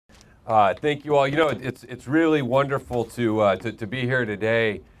Thank you all. You know, it's really wonderful to be here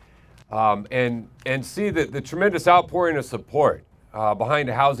today and see the tremendous outpouring of support behind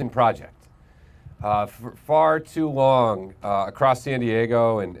a housing project. For far too long across San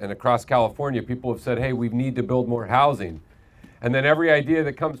Diego and across California, people have said, hey, we need to build more housing. And then every idea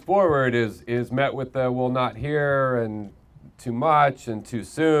that comes forward is met with the, well, not here, and too much and too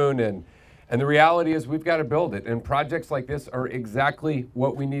soon. And the reality is we've got to build it. And projects like this are exactly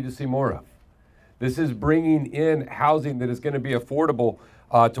what we need to see more of. This is bringing in housing that is going to be affordable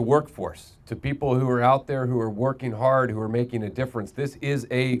to workforce, to people who are out there who are working hard, who are making a difference. This is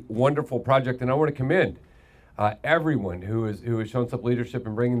a wonderful project, and I want to commend everyone who has shown some leadership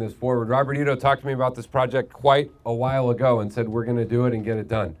in bringing this forward. Robert Ito talked to me about this project quite a while ago and said we're going to do it and get it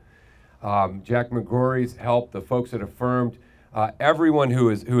done. Jack McGrory's help, the folks at Affirmed, everyone who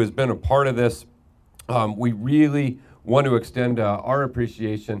has been a part of this, we really want to extend our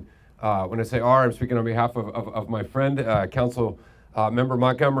appreciation. When I say our, I'm speaking on behalf of my friend, Council Member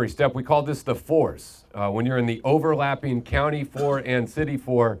Montgomery Stepp. We call this the fours. When you're in the overlapping county four and city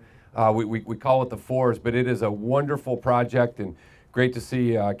four, we call it the fours, but it is a wonderful project, and great to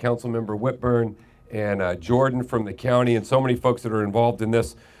see Council Member Whitburn and Jordan from the county and so many folks that are involved in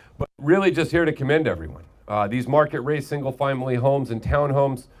this. But really just here to commend everyone. These market rate single family homes and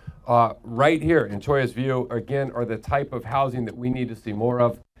townhomes right here in Choya's View, again, are the type of housing that we need to see more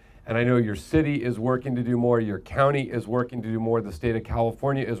of. And I know your city is working to do more, your county is working to do more, the state of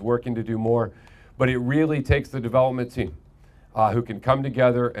California is working to do more, but it really takes the development team who can come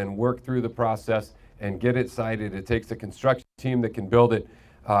together and work through the process and get it sited. It takes a construction team that can build it,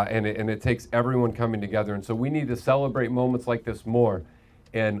 and it takes everyone coming together. And so we need to celebrate moments like this more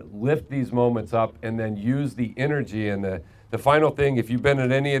and lift these moments up and then use the energy. And the final thing, if you've been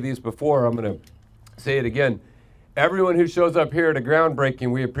at any of these before, I'm going to say it again. Everyone who shows up here at a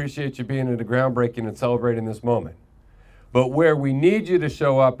groundbreaking, we appreciate you being at a groundbreaking and celebrating this moment. But where we need you to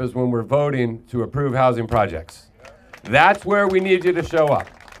show up is when we're voting to approve housing projects. That's where we need you to show up.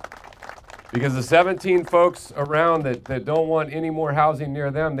 Because the 17 folks around that don't want any more housing near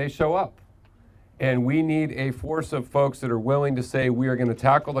them, they show up. And we need a force of folks that are willing to say we are going to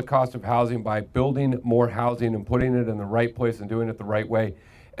tackle the cost of housing by building more housing and putting it in the right place and doing it the right way.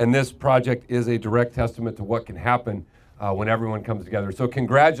 And this project is a direct testament to what can happen when everyone comes together. So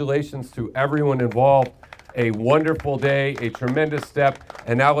congratulations to everyone involved. A wonderful day, a tremendous step.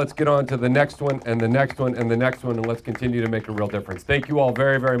 And now let's get on to the next one and the next one and the next one, and let's continue to make a real difference. Thank you all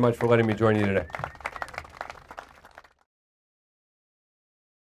very, very much for letting me join you today.